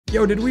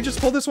Yo, did we just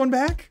pull this one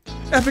back?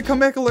 Epic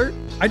comeback alert.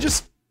 I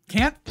just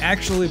can't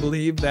actually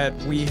believe that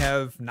we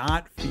have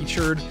not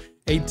featured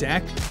a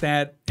deck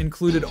that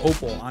included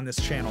Opal on this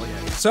channel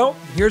yet. So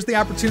here's the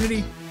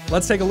opportunity.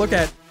 Let's take a look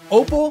at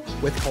Opal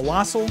with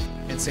Coalossal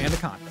and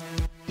Sandaconda.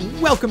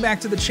 Welcome back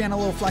to the channel,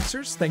 Little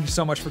Flexers. Thank you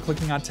so much for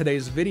clicking on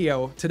today's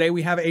video. Today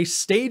we have a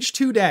Stage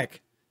 2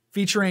 deck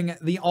featuring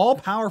the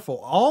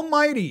all-powerful,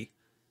 almighty,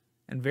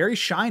 and very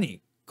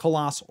shiny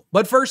Coalossal.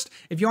 But first,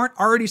 if you aren't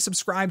already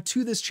subscribed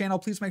to this channel,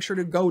 please make sure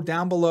to go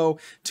down below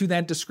to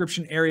that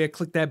description area,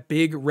 click that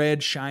big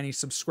red shiny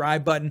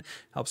subscribe button.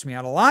 Helps me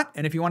out a lot.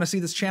 And if you want to see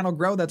this channel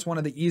grow, that's one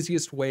of the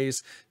easiest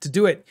ways to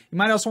do it. You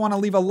might also want to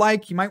leave a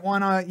like. You might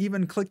want to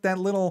even click that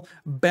little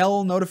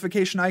bell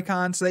notification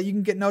icon so that you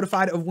can get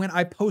notified of when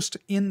I post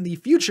in the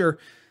future.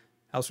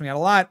 Helps me out a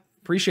lot.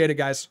 Appreciate it,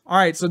 guys. All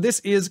right, so this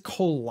is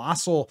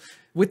Coalossal.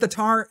 With the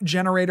Tar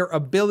Generator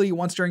ability,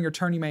 once during your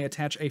turn, you may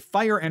attach a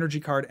Fire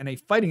Energy card and a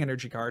Fighting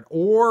Energy card,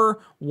 or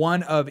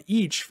one of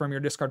each from your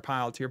discard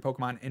pile to your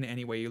Pokemon in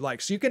any way you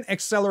like. So you can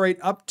accelerate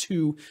up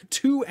to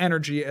 2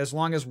 energy as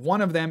long as one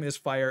of them is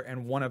Fire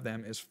and one of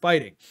them is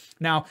Fighting.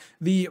 Now,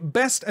 the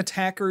best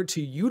attacker to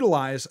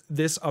utilize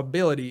this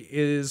ability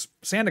is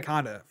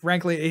Sandaconda.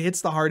 Frankly, it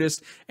hits the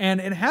hardest,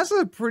 and it has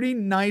a pretty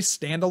nice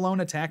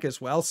standalone attack as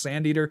well.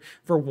 Sandeater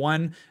for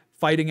 1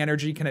 Fighting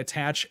Energy can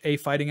attach a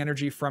Fighting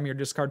Energy from your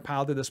discard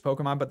pile to this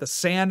Pokemon, but the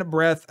Sand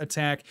Breath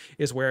attack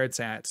is where it's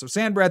at. So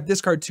Sand Breath,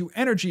 discard 2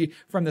 energy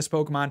from this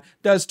Pokemon,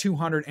 does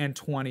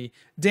 220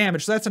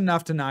 damage. So that's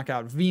enough to knock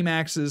out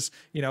VMAXs,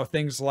 you know,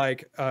 things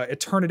like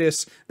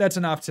Eternatus. That's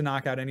enough to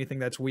knock out anything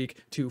that's weak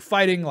to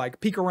fighting,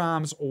 like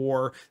Picaroms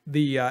or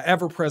the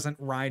ever-present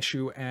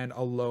Raichu and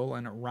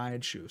Alolan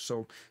Raichu.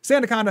 So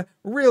Sandaconda,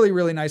 really,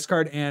 really nice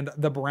card, and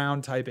the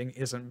brown typing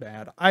isn't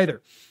bad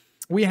either.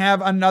 We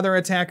have another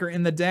attacker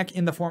in the deck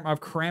in the form of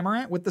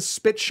Cramorant with the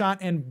Spit Shot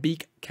and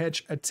Beak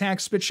Catch attack.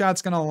 Spit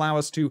Shot's going to allow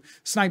us to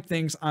snipe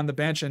things on the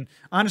bench. And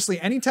honestly,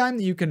 anytime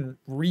that you can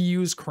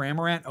reuse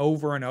Cramorant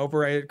over and over,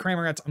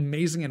 Cramorant's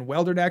amazing in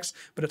Welder decks,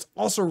 but it's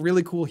also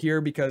really cool here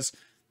because,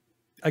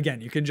 again,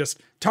 you can just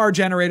Tar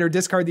Generator,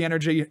 discard the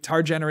energy,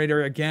 Tar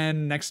Generator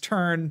again, next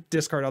turn,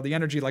 discard all the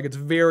energy. Like, it's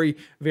very,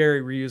 very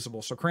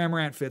reusable. So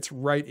Cramorant fits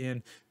right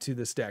into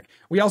this deck.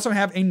 We also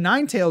have a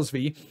Ninetales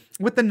V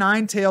with the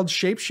Nine-Tailed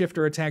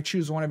Shapeshifter attack.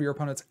 Choose one of your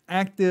opponent's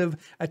active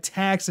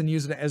attacks and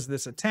use it as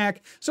this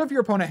attack. So if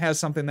your opponent has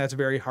something that's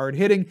very hard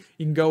hitting,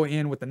 you can go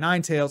in with the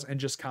Ninetales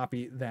and just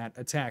copy that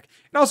attack.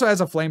 It also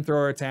has a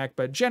Flamethrower attack,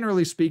 but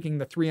generally speaking,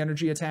 the 3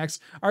 energy attacks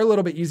are a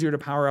little bit easier to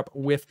power up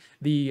with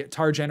the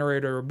Tar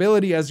Generator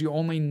ability, as you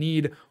only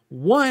need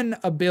 1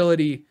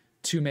 ability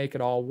to make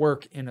it all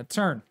work in a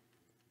turn.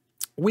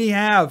 We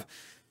have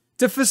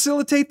to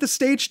facilitate the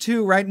Stage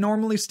 2, right?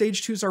 Normally,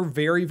 Stage 2s are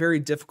very, very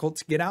difficult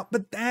to get out,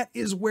 but that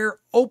is where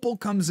Opal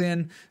comes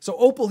in. So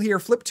Opal here,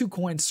 flip 2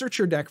 coins, search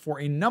your deck for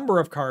a number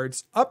of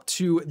cards up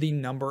to the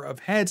number of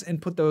heads,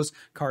 and put those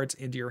cards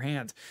into your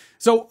hand.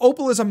 So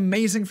Opal is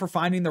amazing for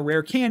finding the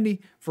rare candy,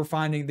 for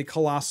finding the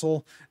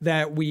Coalossal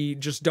that we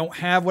just don't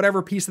have,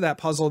 whatever piece of that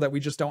puzzle that we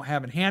just don't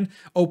have in hand.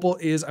 Opal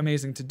is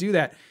amazing to do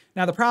that.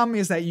 Now, the problem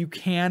is that you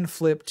can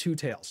flip 2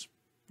 tails.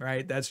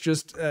 Right? That's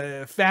just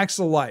facts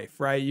of life,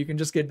 right? You can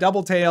just get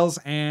double tails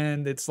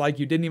and it's like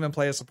you didn't even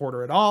play a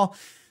supporter at all.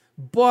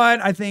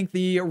 But I think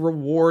the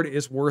reward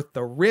is worth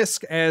the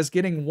risk, as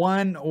getting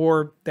 1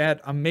 or that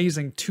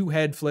amazing 2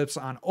 head flips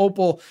on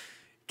Opal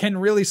can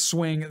really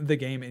swing the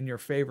game in your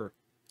favor.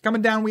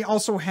 Coming down, we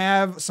also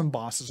have some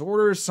Boss's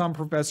Orders, some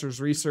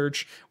Professor's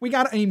Research. We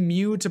got a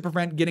Mew to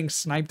prevent getting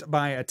sniped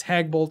by a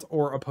Tag Bolt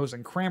or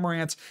opposing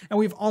Cramorants, and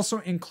we've also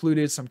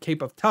included some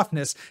Cape of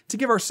Toughness to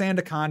give our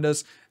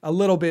Sandacondas a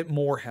little bit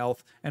more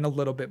health and a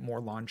little bit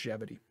more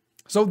longevity.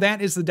 So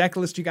that is the deck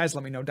list, you guys.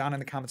 Let me know down in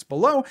the comments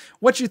below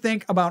what you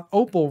think about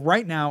Opal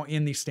right now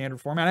in the standard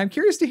format. I'm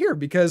curious to hear,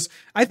 because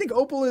I think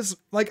Opal is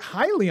like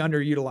highly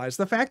underutilized.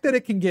 The fact that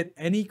it can get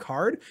any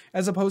card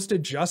as opposed to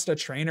just a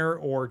trainer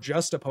or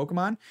just a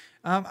Pokemon,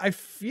 I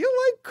feel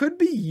like could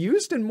be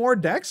used in more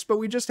decks, but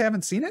we just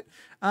haven't seen it.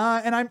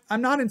 And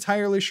I'm not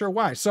entirely sure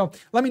why. So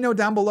let me know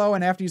down below.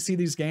 And after you see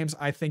these games,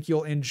 I think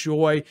you'll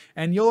enjoy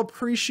and you'll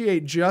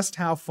appreciate just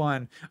how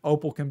fun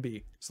Opal can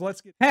be. So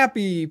let's get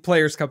happy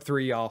Players Cup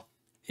 3, y'all.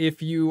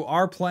 If you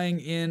are playing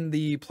in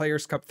the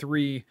Players Cup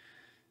 3,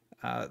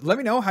 let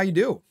me know how you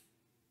do.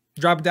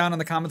 Drop it down in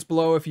the comments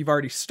below if you've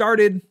already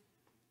started.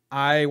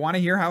 I want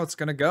to hear how it's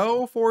going to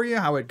go for you,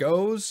 how it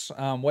goes,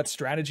 what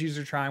strategies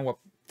you're trying, what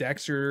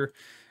decks you're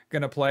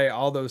going to play.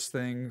 All those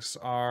things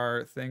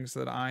are things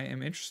that I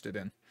am interested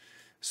in.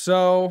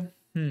 So,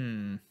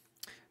 I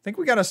think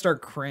we got to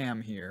start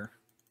Cram here.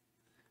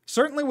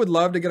 Certainly would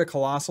love to get a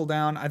Coalossal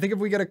down. I think if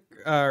we get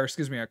a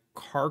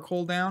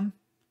Carkol down,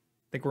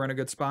 I think we're in a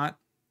good spot.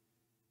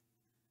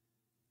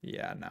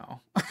 Yeah,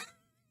 no.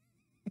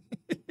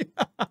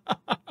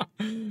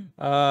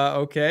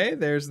 Okay,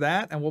 there's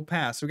that, and we'll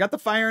pass. We got the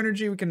Fire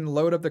Energy. We can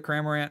load up the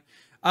Cramorant.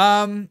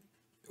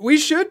 We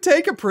should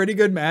take a pretty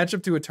good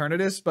matchup to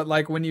Eternatus, but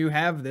like when you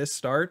have this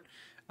start,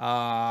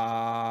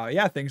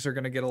 yeah, things are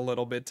going to get a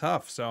little bit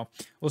tough. So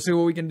we'll see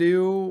what we can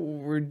do.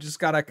 We're just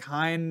got to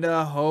kind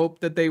of hope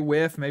that they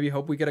whiff. Maybe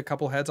hope we get a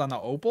couple heads on the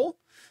Opal.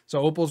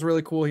 So Opal's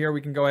really cool here.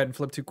 We can go ahead and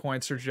flip 2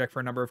 coins, search deck for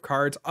a number of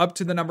cards up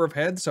to the number of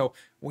heads. So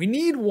we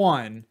need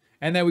 1,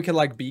 and then we could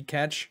like beat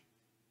catch,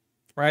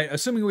 right?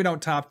 Assuming we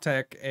don't top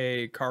tech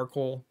a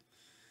Carkol,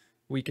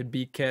 we could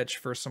beat catch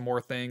for some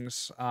more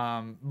things.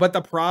 But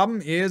the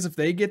problem is if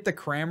they get the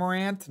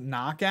Cramorant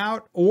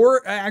knockout,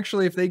 or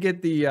actually if they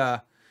get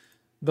the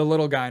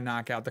little guy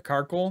knockout, the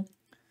Carkol,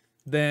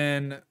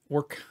 then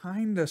we're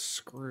kind of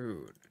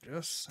screwed.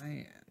 Just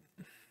saying.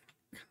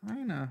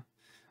 Kind of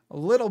a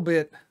little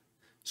bit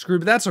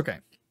screwed, but that's okay.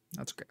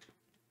 That's okay.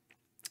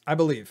 I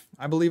believe.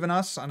 I believe in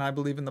us, and I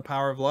believe in the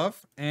power of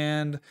love.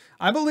 And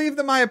I believe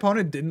that my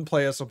opponent didn't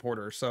play a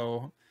supporter.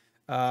 So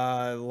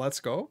let's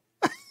go.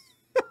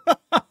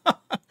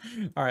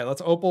 All right,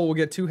 let's Opal. We'll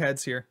get 2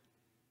 heads here.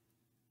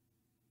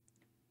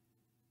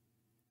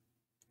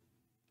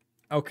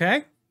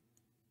 Okay.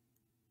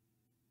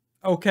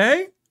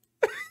 Okay.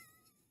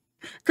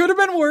 Could have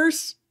been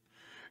worse.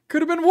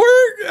 Could have been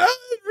worse.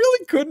 It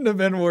really couldn't have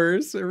been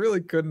worse. It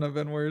really couldn't have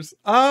been worse.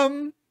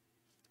 What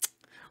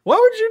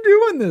would you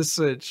do in this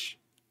Switch?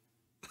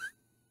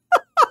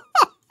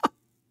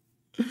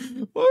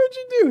 What would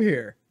you do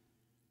here?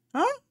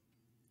 Huh?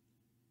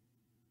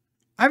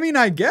 I mean,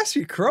 I guess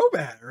you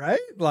Crobat, right?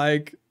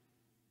 Like,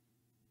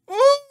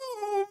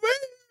 oh, man,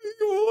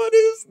 what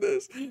is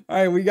this? All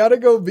right, we got to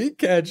go beat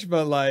catch,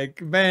 but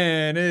like,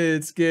 man,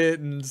 it's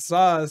getting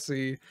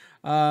saucy.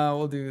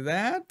 We'll do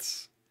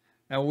that.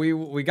 And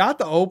we got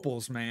the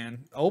Opals,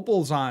 man.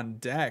 Opals on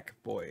deck,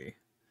 boy.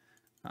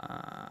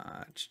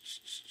 I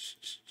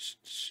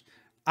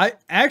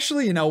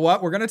actually, you know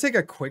what? We're going to take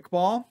a quick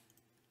ball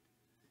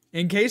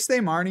in case they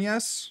Marnie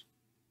us.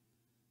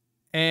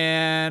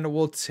 And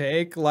we'll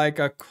take like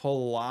a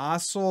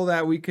Coalossal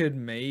that we could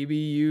maybe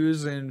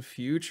use in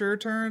future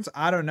turns.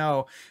 I don't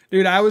know.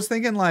 Dude, I was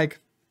thinking like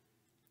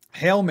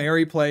Hail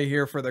Mary play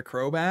here for the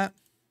Crobat.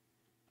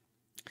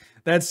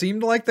 That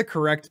seemed like the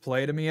correct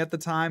play to me at the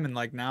time. And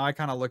like now I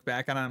kind of look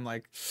back on it and I'm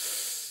like,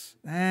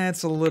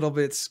 that's a little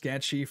bit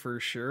sketchy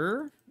for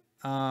sure.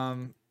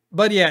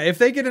 But yeah, if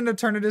they get into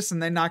Eternatus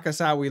and they knock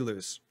us out, we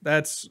lose.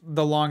 That's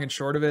the long and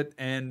short of it.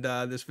 And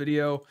this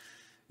video,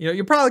 you know,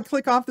 you'll probably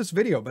click off this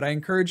video, but I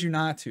encourage you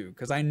not to,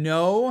 because I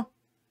know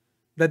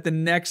that the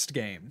next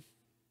game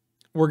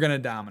we're going to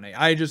dominate.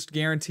 I just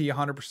guarantee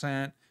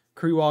 100%.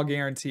 Crewall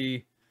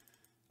guarantee.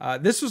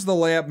 This was the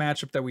layup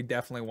matchup that we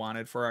definitely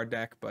wanted for our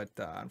deck, but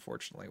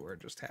unfortunately we're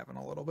just having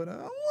a little bit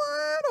of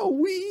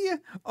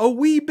a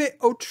wee bit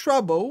of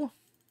trouble.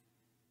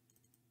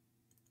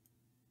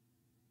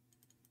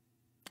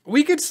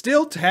 We could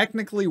still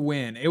technically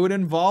win. It would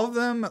involve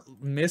them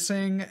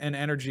missing an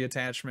energy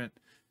attachment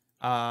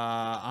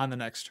on the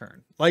next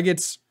turn. Like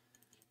it's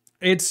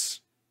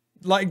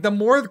like the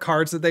more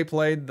cards that they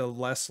played, the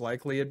less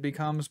likely it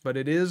becomes, but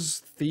it is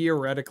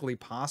theoretically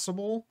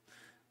possible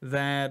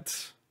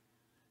that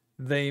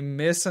they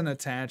miss an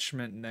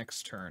attachment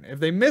next turn. If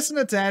they miss an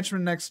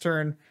attachment next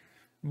turn,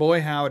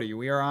 boy howdy,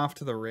 we are off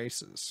to the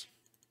races.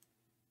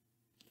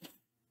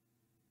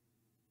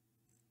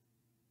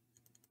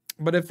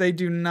 But if they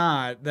do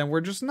not, then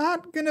we're just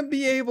not going to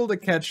be able to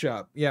catch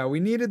up. Yeah,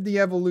 we needed the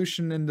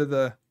evolution into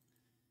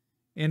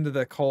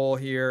the coal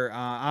here.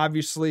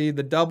 Obviously,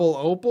 the double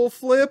Opal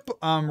flip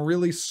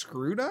really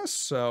screwed us.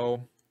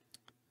 So,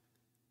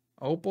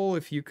 Opal,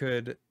 if you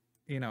could,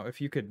 you know,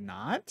 if you could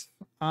not.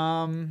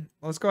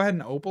 Let's go ahead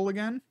and Opal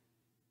again.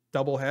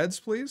 Double heads,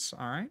 please.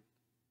 All right.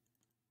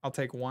 I'll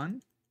take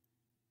 1.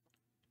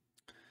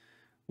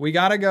 We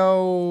got to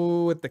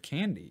go with the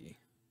candy.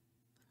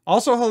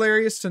 Also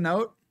hilarious to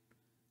note,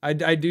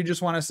 I do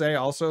just want to say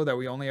also that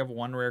we only have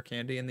 1 rare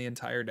candy in the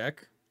entire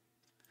deck.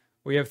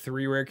 We have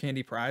 3 rare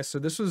candy prize, so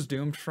this was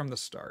doomed from the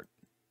start.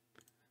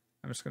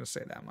 I'm just going to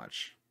say that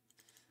much.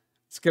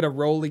 Let's get a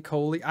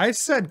Rolycoly. I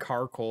said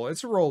Carkol.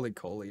 It's a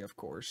Rolycoly, of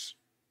course.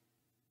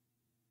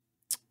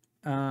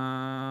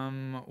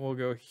 We'll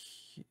go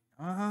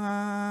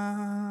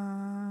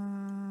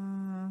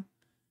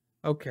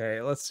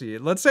okay, let's see.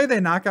 Let's say they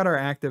knock out our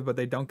active, but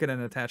they don't get an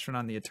attachment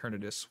on the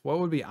Eternatus. What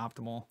would be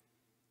optimal?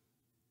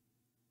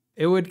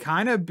 It would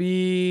kind of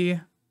be...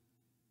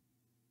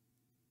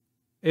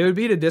 It would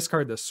be to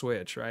discard the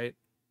Switch, right?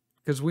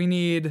 Because we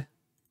need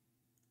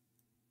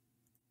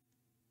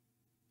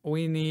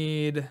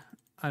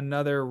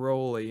another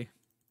Roly.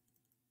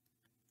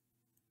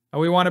 And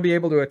we want to be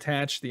able to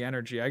attach the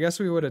energy. I guess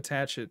we would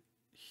attach it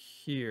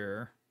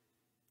here.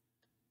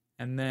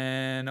 And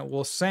then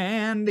we'll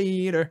Sand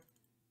Eater.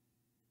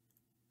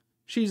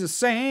 She's a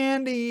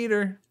Sand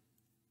Eater.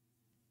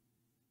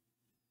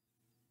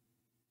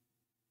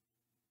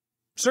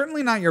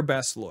 Certainly not your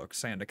best look,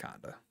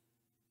 Sandaconda.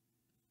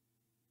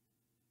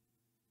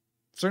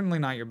 Certainly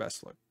not your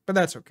best look, but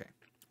that's okay.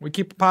 We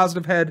keep a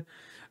positive head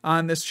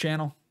on this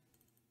channel.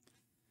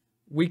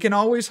 We can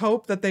always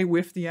hope that they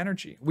whiff the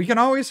energy. We can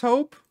always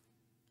hope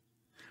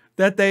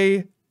that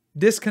they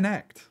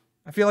disconnect.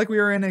 I feel like we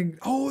were in a...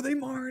 Oh, they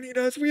Marnied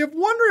us. We have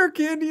 1 rare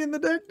candy in the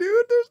deck,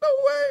 dude. There's no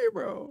way,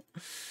 bro.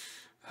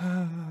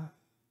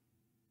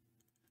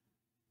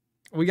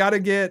 We gotta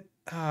get...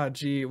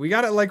 gee. We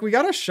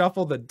gotta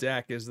shuffle the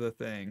deck is the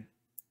thing.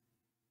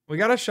 We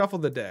gotta shuffle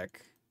the deck.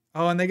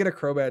 Oh, and they get a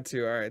Crobat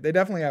too. All right. They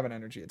definitely have an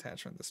energy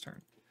attachment this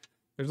turn.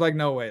 There's like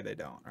no way they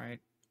don't, right?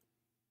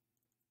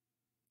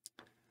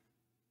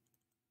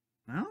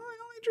 Well, I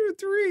only drew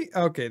 3.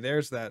 Okay,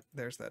 there's that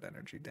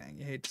energy. Dang,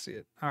 you hate to see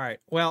it. All right.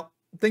 Well,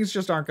 things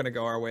just aren't going to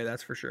go our way,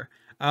 that's for sure.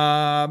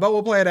 But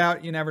we'll play it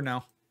out. You never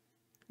know.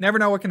 Never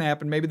know what can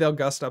happen. Maybe they'll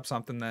gust up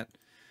something that...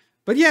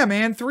 But yeah,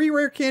 man, 3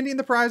 rare candy in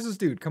the prizes,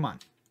 dude. Come on.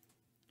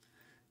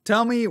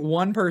 Tell me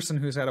one person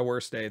who's had a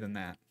worse day than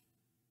that.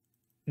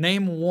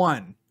 Name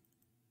one.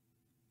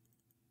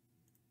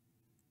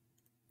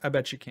 I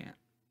bet you can't.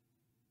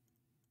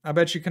 I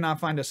bet you cannot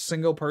find a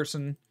single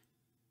person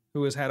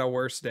who has had a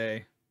worse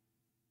day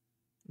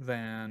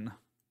than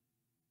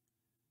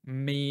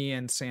me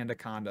and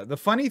Sandaconda. The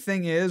funny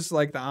thing is,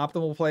 like, the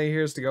optimal play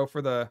here is to go for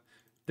the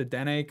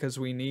Dedenne because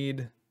we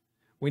need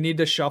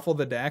to shuffle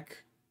the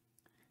deck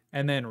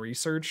and then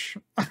research.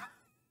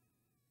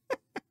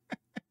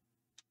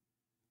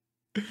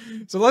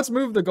 So let's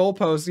move the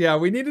goalposts. Yeah,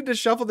 we needed to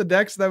shuffle the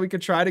deck so that we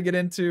could try to get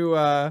into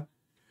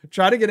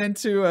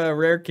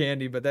rare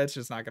candy, but that's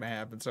just not going to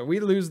happen. So we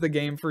lose the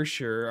game for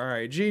sure. All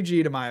right,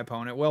 GG to my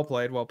opponent. Well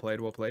played, well played,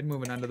 well played.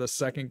 Moving on to the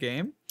second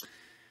game.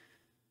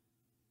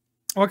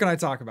 What can I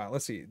talk about?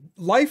 Let's see.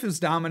 Life is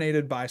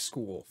dominated by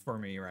school for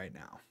me right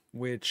now,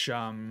 which,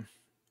 you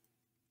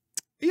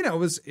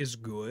know, is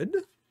good,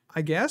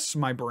 I guess.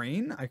 My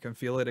brain, I can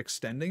feel it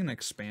extending and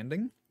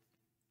expanding,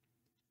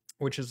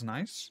 which is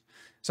nice.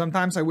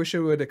 Sometimes I wish it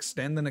would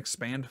extend and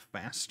expand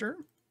faster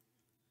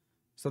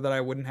so that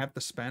I wouldn't have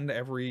to spend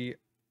every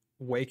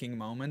waking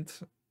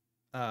moment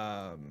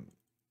on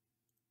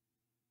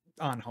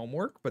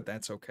homework, but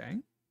that's okay.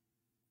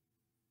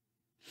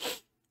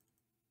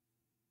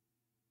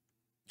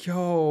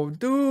 Yo,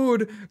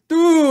 dude,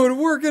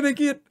 we're gonna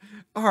get...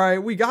 All right,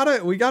 we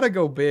gotta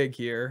go big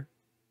here.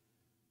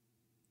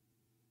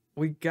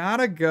 We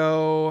gotta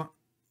go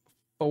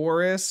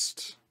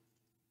forest.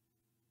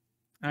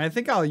 And I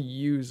think I'll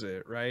use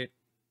it, right?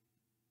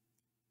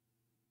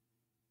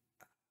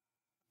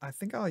 I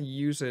think I'll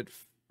use it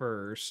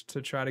first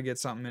to try to get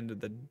something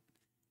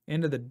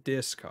into the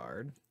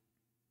discard.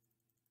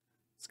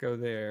 Let's go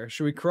there.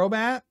 Should we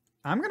Crobat?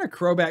 I'm gonna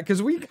Crobat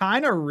because we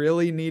kind of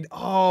really need...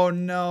 Oh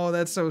no,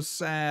 that's so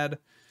sad.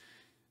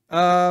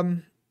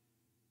 I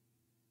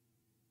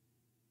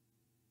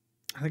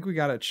think we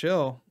gotta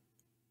chill.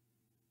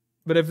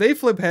 But if they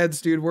flip heads,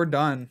 dude, we're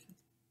done.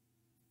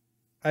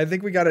 I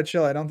think we gotta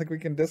chill. I don't think we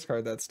can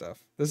discard that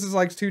stuff. This is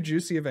like too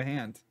juicy of a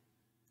hand.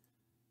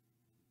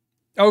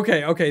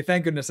 Okay,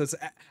 thank goodness.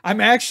 I'm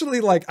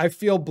actually like, I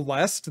feel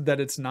blessed that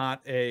it's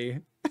not a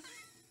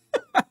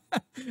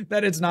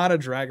that it's not a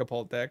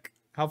Dragapult deck.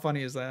 How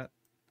funny is that?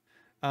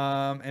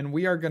 And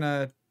we are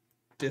gonna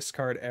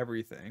discard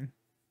everything.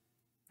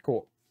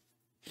 Cool.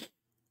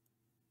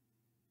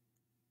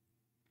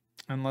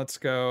 And let's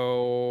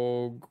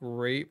go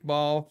Great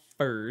Ball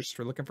first.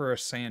 We're looking for a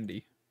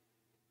Sandy.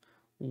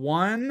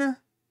 1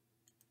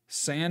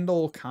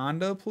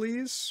 Sandaconda,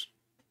 please.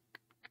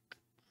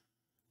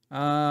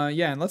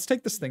 Yeah, and let's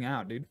take this thing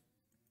out, dude.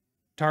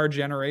 Tar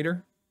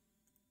generator.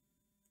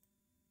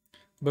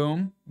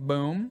 Boom,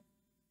 boom.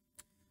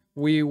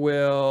 We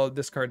will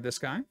discard this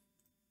guy.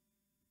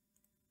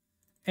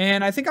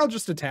 And I think I'll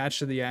just attach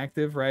to the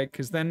active, right?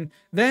 Because then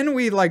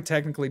we, like,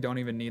 technically don't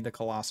even need the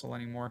Coalossal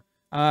anymore.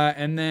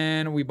 And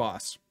then we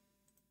boss.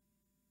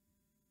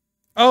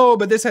 Oh,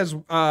 but this has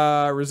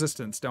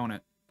resistance, don't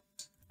it?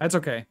 That's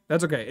okay.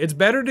 That's okay. It's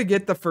better to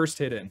get the first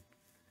hit in.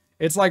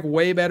 It's, like,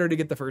 way better to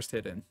get the first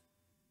hit in.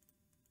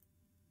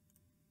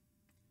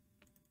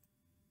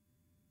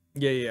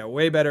 Yeah,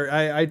 way better.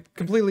 I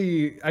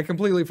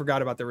completely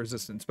forgot about the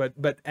resistance, but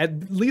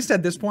at least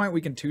at this point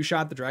we can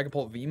two-shot the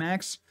Dragapult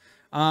VMAX.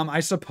 I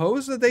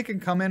suppose that they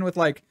can come in with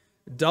like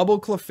double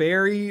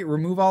Clefairy,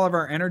 remove all of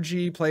our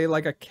energy, play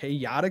like a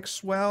Chaotic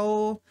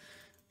Swell,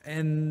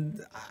 and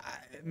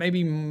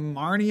maybe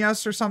Marnie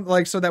us or something,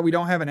 like, so that we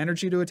don't have an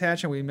energy to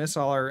attach and we miss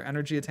all our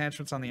energy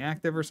attachments on the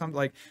active or something.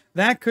 Like,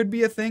 that could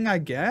be a thing, I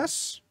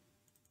guess.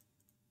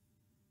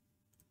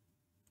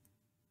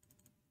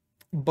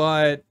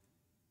 But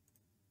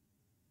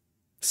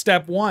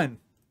step 1.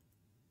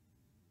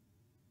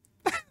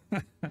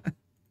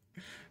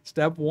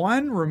 Step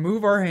 1,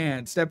 remove our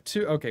hand. Step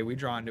 2, okay, we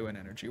draw into an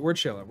energy. We're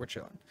chilling, we're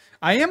chilling.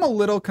 I am a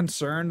little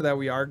concerned that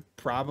we are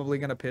probably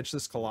going to pitch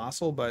this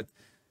Coalossal, but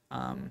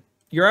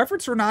your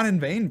efforts were not in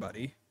vain,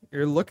 buddy.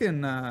 You're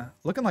looking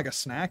like a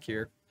snack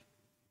here.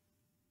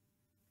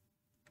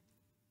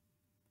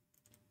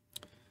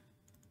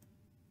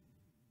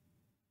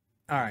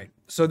 All right,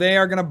 so they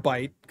are going to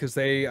bite because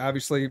they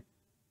obviously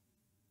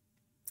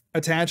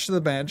attached to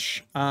the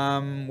bench.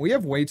 We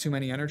have way too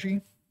many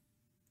energy.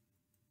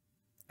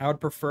 I would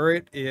prefer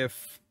it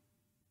if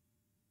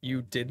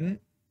you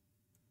didn't.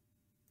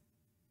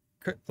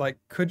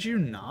 Could you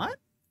not?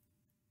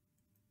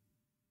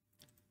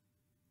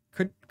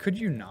 Could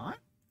you not?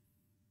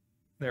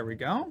 There we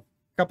go.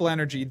 Couple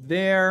energy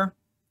there.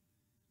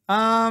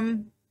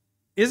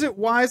 Is it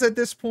wise at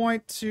this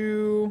point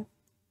to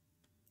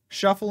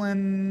shuffle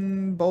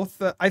in both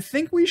the... I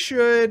think we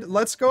should...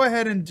 Let's go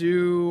ahead and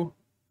do...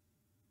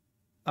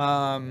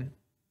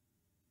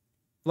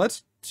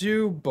 Let's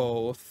do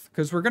both,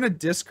 because we're going to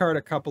discard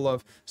a couple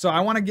of... So I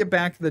want to get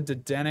back the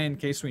Dedenne in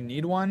case we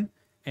need one,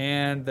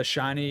 and the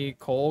shiny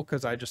Cole,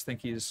 because I just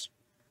think he's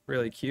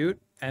really cute.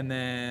 And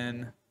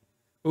then...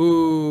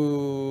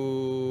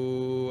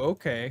 Ooh,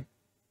 okay.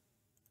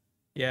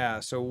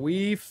 Yeah, so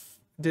we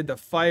did the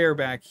fire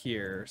back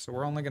here, so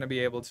we're only going to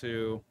be able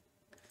to...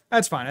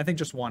 That's fine. I think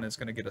just one is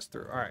going to get us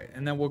through. All right,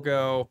 and then we'll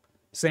go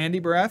Sandy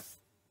Breath.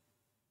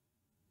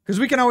 Because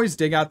we can always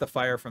dig out the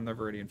fire from the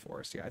Viridian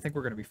Forest. Yeah, I think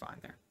we're going to be fine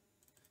there.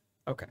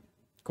 Okay,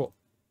 cool.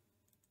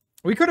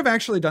 We could have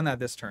actually done that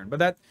this turn, but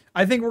that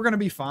I think we're going to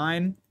be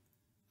fine.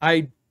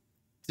 I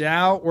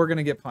doubt we're going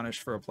to get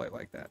punished for a play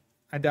like that.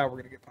 I doubt we're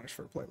going to get punished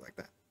for a play like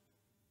that.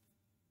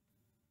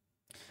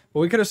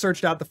 Well, we could have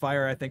searched out the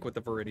fire, I think, with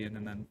the Viridian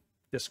and then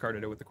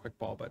discarded it with the quick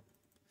ball, but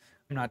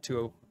I'm not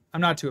too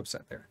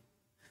upset there.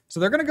 So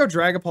they're going to go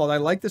Dragapult. I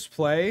like this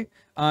play.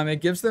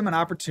 It gives them an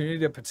opportunity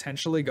to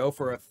potentially go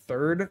for a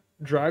third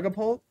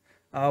Dragapult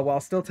while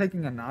still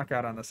taking a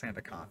knockout on the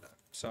Sandaconda.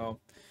 So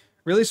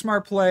really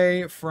smart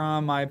play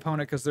from my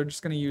opponent because they're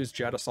just going to use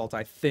Jet Assault,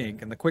 I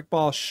think. And the quick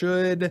ball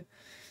should...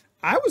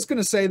 I was going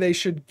to say they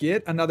should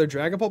get another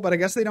Dragapult, but I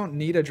guess they don't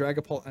need a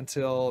Dragapult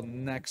until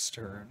next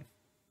turn.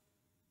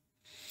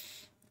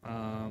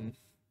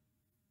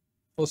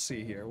 We'll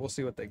see here. We'll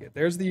see what they get.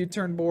 There's the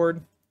U-turn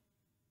board.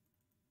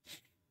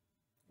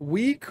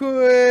 We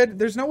could...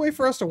 There's no way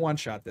for us to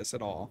one-shot this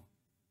at all.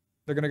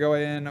 They're going to go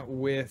in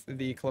with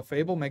the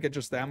Clefable, make it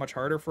just that much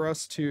harder for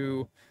us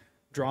to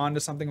draw into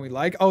something we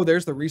like. Oh,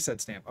 there's the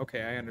reset stamp.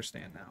 Okay, I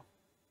understand now.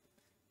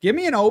 Give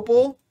me an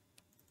Opal.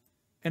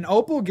 An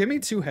Opal, give me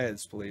 2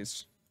 heads,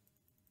 please.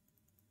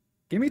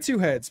 Give me 2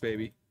 heads,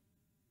 baby.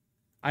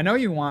 I know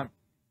you want...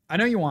 I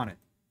know you want it.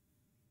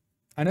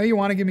 I know you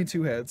want to give me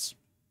 2 heads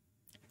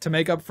to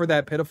make up for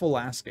that pitiful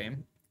last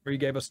game where you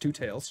gave us 2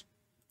 tails.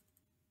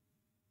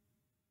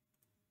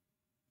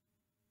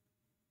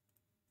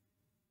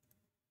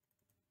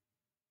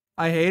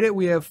 I hate it.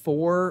 We have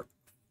 4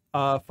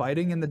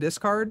 fighting in the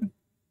discard.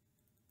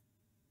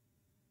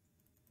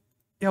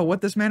 Yeah,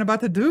 what this man about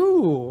to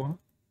do?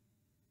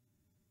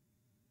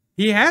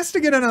 He has to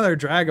get another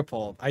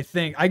Dragapult, I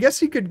think. I guess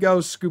he could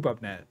go Scoop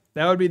Up Net.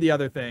 That would be the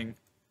other thing.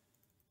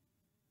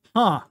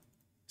 Huh.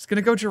 He's going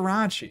to go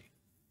Jirachi.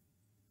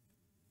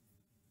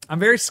 I'm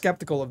very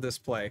skeptical of this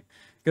play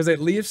because it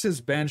leaves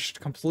his bench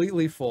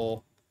completely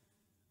full.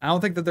 I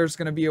don't think that there's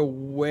going to be a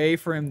way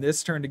for him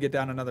this turn to get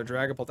down another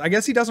Dragapult. I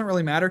guess he doesn't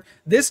really matter.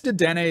 This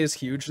Dedenne is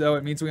huge, though.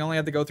 It means we only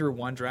have to go through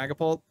 1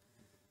 Dragapult.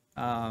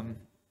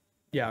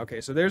 Yeah,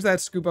 okay. So there's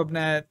that Scoop Up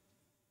Net.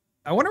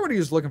 I wonder what he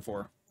was looking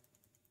for.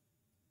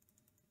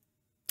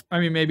 I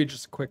mean, maybe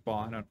just a quick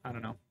ball. I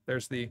don't know.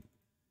 There's the...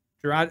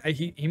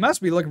 He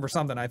must be looking for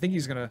something. I think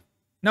he's going to...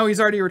 No, he's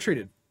already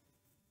retreated.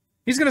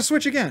 He's going to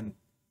switch again.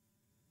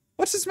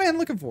 What's this man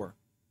looking for?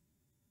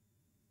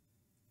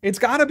 It's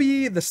got to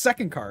be the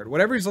second card.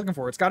 Whatever he's looking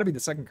for, it's got to be the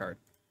second card.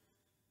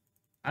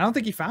 I don't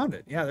think he found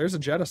it. Yeah, there's a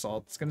Jet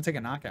Assault. It's going to take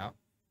a knockout.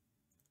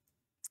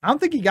 I don't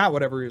think he got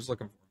whatever he was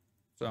looking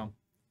for. So,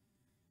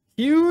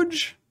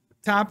 huge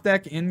top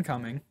deck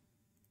incoming.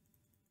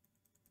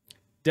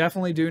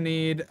 Definitely do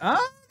need...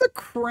 the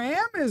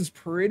Cram is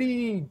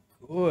pretty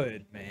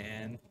good,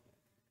 man.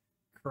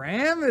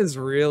 Cram is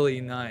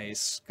really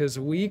nice because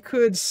we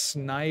could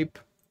snipe...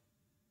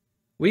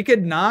 We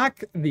could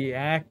knock the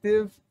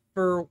active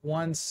for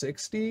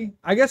 160.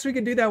 I guess we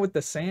could do that with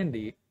the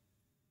Sandy.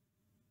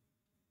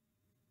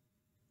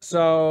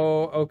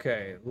 So,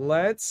 okay,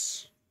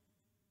 let's...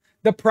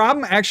 The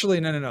problem, actually,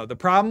 no. The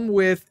problem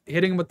with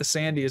hitting with the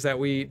Sandy is that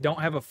we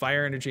don't have a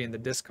fire energy in the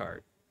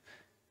discard.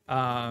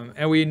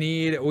 And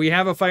we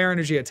have a fire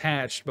energy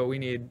attached, but we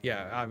need,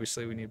 yeah,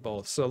 obviously we need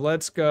both. So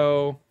let's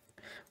go.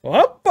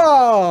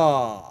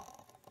 Whoppa!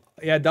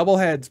 Yeah, double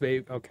heads,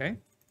 babe. Okay.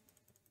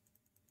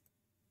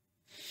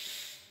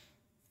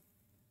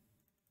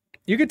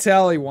 You could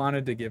tell he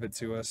wanted to give it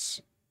to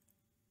us.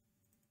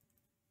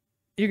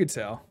 You could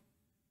tell.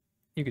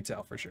 You could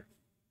tell for sure.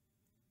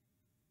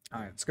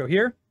 All right, let's go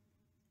here.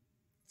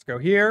 Let's go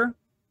here.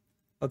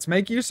 Let's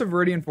make use of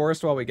Viridian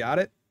Forest while we got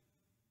it.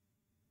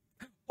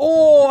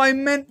 Oh, I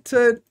meant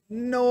to...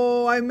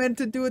 No, I meant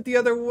to do it the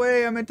other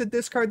way. I meant to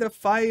discard the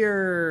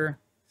fire.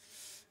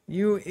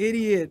 You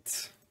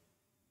idiot.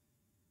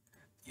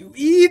 You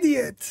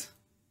idiot.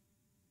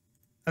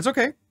 That's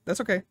okay.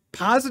 That's okay.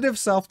 Positive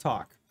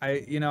self-talk.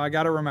 I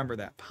got to remember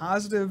that.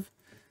 Positive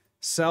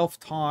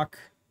self-talk.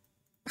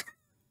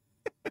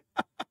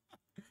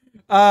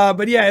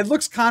 But yeah, it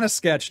looks kind of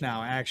sketch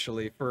now,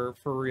 actually, for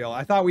real.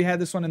 I thought we had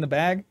this one in the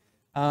bag.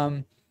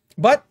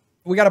 But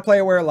we got to play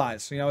it where it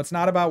lies. It's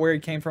not about where you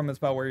came from, it's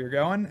about where you're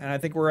going. And I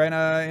think we're in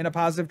a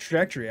positive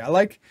trajectory. I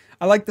like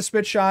the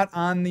spit shot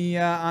on the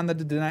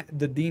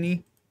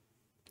Dedenne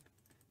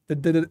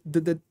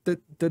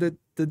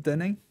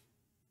Dedenne.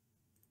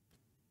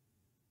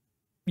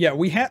 Yeah,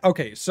 we had,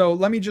 okay, so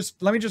let me just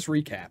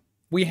recap.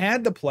 We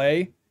had to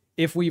play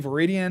if we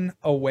Viridian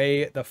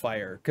away the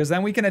fire, because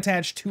then we can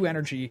attach 2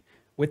 energy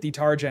with the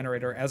tar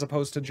generator as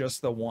opposed to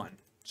just the 1.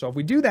 So if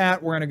we do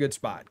that, we're in a good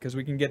spot, because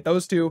we can get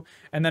those 2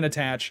 and then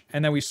attach,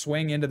 and then we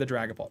swing into the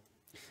Dragapult.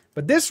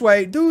 But this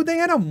way, dude, they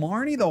had a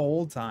Marnie the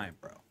whole time,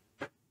 bro.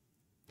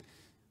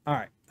 All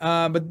right,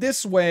 but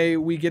this way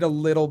we get a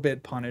little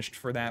bit punished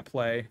for that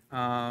play.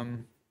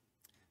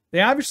 They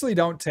obviously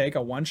don't take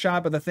a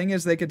one-shot, but the thing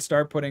is they could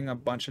start putting a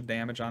bunch of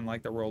damage on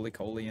like the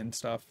Rolycoly and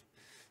stuff.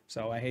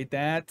 So I hate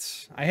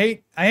that.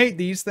 I hate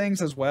these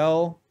things as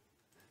well.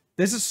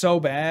 This is so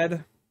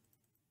bad.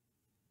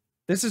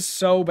 This is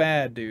so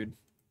bad, dude.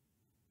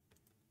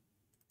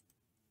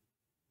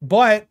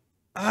 But,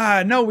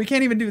 no, we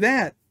can't even do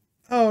that.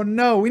 Oh,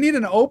 no, we need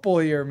an Opal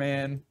here,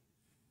 man.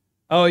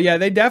 Oh, yeah,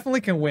 they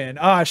definitely can win.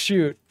 Ah,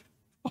 shoot.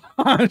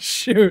 Ah,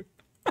 shoot.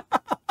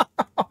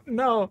 Oh,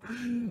 no.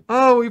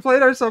 Oh, we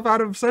played ourselves out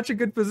of such a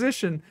good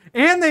position.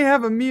 And they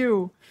have a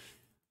Mew.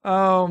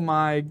 Oh,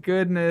 my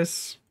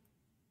goodness.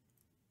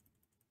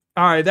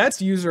 All right,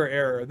 that's user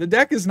error. The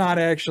deck is not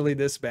actually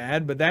this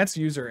bad, but that's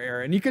user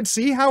error. And you can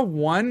see how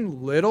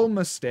one little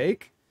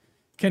mistake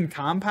can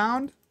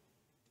compound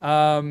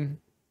in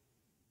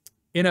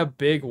a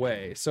big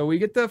way. So we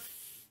get that.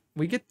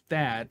 We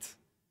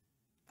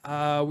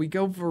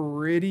go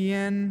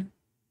Viridian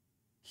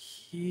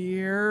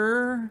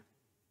here.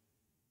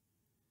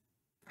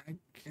 I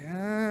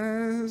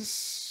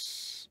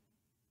guess.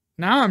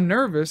 Now I'm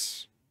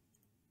nervous.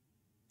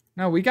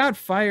 No, we got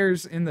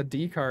fires in the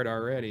D card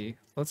already.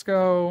 Let's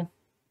go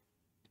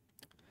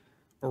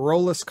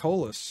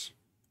Rolycoly.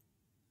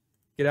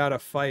 Get out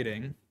of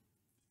fighting.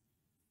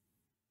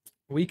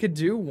 We could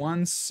do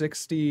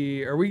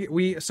 160,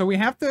 or so we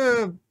have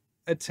to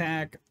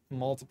attack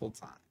multiple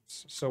times.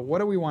 So what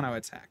do we want to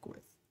attack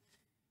with?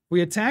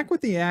 We attack with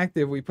the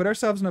active. We put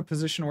ourselves in a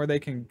position where they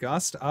can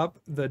gust up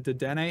the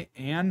Dedenne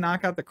and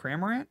knock out the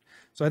Cramorant.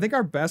 So I think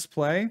our best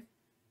play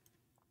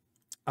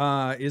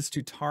is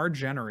to tar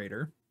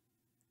generator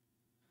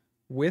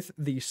with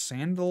the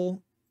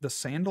Sandaconda.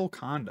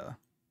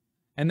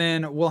 And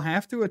then we'll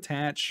have to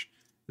attach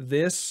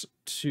this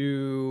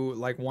to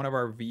like one of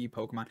our V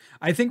Pokemon.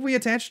 I think we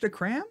attached a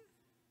Cram.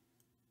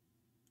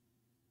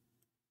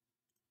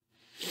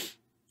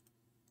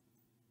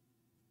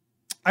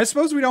 I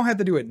suppose we don't have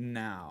to do it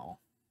now,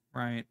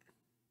 right?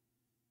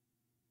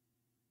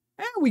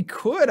 Eh, we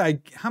could.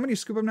 How many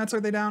scoop up nuts are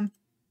they down?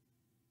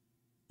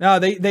 No,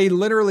 they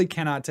literally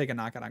cannot take a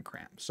knockout on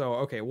Cram. So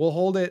okay, we'll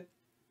hold it.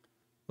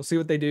 We'll see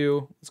what they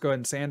do. Let's go ahead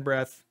and Sand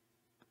Breath.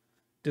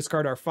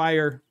 Discard our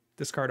fire.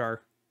 Discard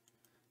our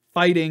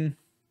fighting.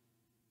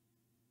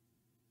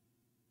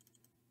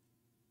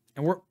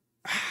 And we're...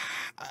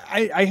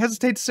 I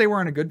hesitate to say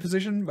we're in a good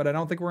position, but I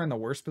don't think we're in the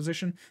worst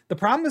position. The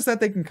problem is that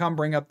they can come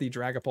bring up the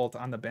Dragapult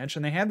on the bench,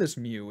 and they have this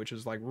Mew, which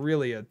is like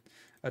really a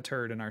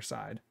turd in our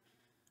side.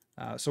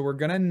 So we're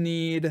going to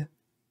need...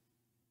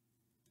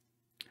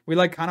 We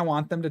like kind of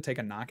want them to take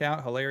a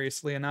knockout,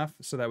 hilariously enough,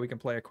 so that we can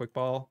play a quick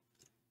ball.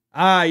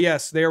 Ah,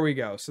 yes, there we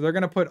go. So they're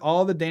going to put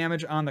all the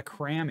damage on the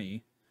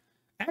Crammy.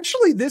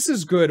 Actually, this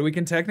is good. We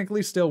can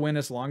technically still win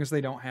as long as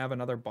they don't have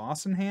another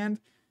boss in hand,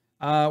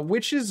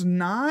 which is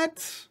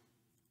not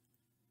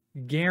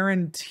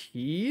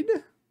guaranteed.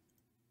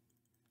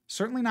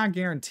 Certainly not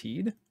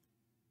guaranteed.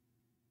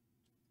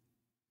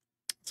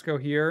 Let's go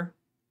here.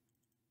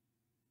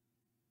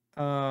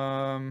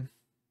 Let's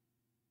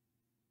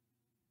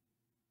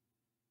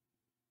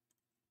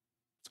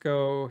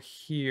go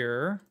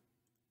here.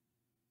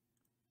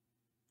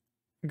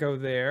 Go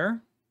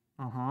there.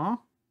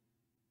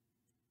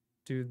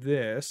 Do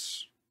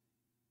this.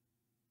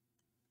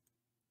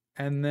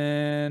 And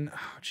then,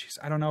 oh jeez,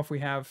 I don't know if we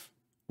have...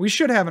 We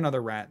should have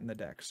another rat in the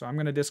deck, so I'm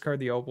going to discard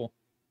the Opal.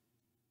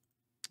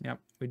 Yep,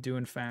 we do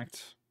in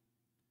fact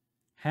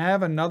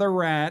have another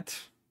rat.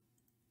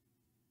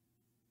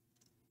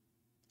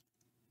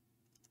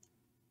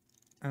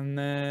 And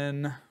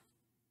then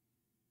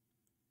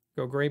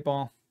go Great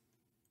Ball.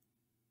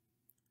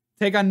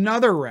 Take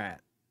another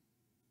rat.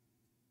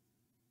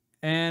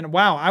 And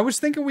wow, I was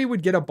thinking we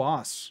would get a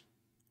boss.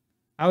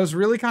 I was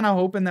really kind of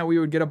hoping that we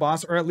would get a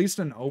boss, or at least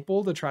an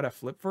Opal to try to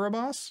flip for a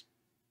boss.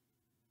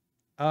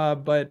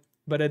 But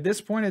at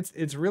this point,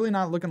 it's really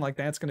not looking like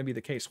that's going to be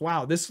the case.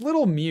 Wow, this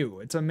little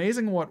Mew. It's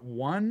amazing what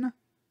one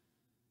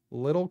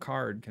little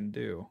card can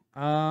do.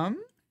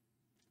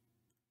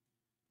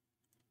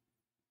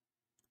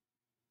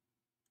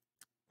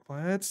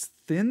 Let's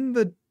thin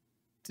the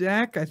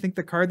deck. I think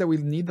the card that we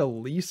need the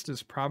least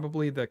is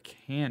probably the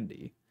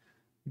Candy.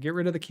 Get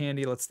rid of the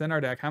Candy. Let's thin our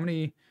deck. How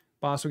many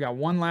boss? We got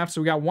one left.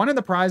 So we got one in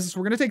the prizes.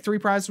 We're going to take 3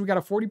 prizes. We got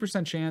a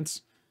 40%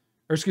 chance,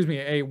 or excuse me,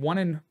 a 1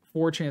 in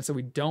 4 chance that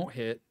we don't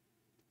hit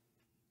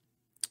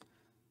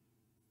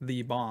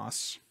the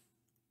boss.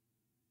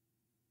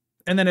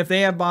 And then if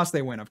they have boss,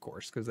 they win, of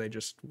course, because they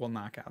just will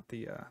knock out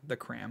the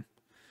Cram.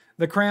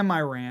 The Cram,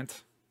 my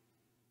rant.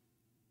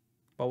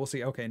 But we'll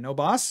see. Okay, no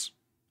boss.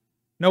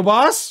 No,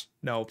 boss?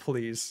 No,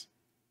 please.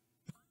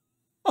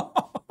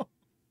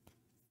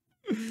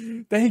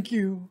 Thank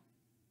you.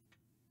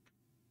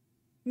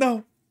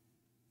 No.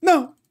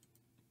 No.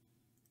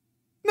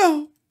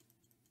 No.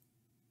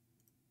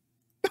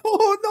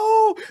 Oh,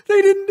 no.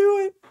 They didn't do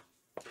it.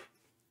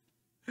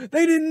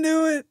 They didn't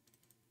do it.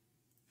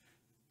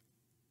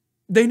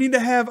 They need to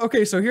have...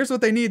 Okay, so here's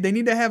what they need. They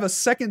need to have a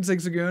second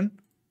Zigzagoon.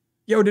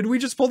 Yo, did we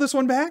just pull this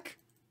one back?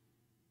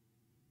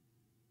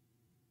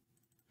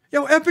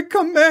 Yo, epic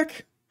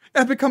comeback.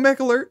 Epic comeback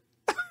alert.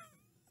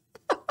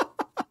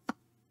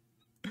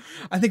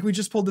 I think we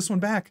just pulled this one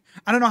back.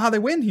 I don't know how they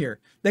win here.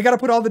 They got to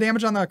put all the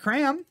damage on the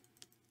Cram.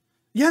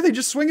 Yeah, they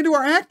just swing into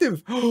our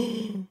active.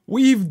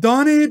 We've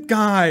done it,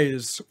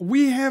 guys.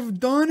 We have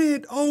done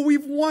it. Oh,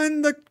 we've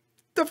won the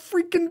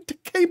freaking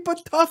Cape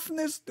of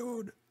Toughness,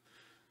 dude.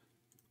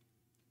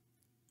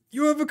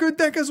 You have a good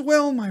deck as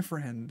well, my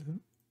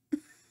friend.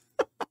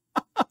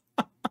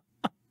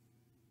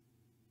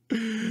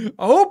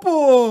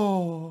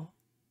 Opal!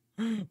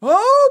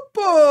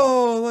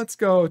 Opal! Let's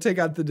go take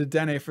out the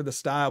Dedenne for the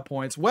style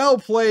points. Well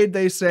played,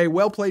 they say.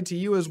 Well played to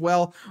you as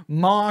well.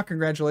 Ma,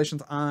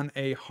 congratulations on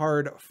a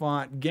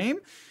hard-fought game.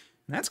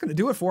 And that's going to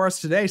do it for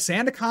us today.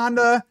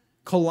 Sandaconda,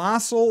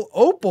 Coalossal,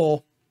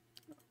 Opal.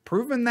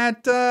 Proving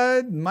that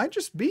might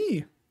just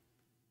be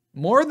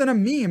more than a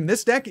meme.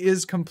 This deck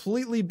is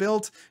completely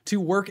built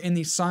to work in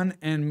the Sword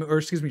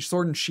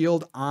and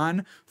Shield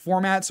on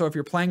format. So if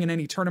you're playing in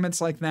any tournaments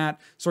like that,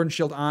 Sword and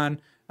Shield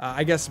on,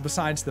 I guess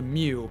besides the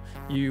Mew,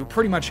 you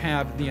pretty much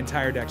have the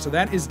entire deck. So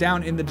that is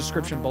down in the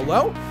description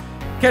below.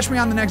 Catch me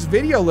on the next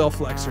video, Lil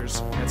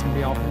Flexers. That's going to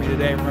be all for me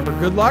today. Remember,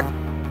 good luck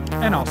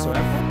and also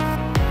have fun.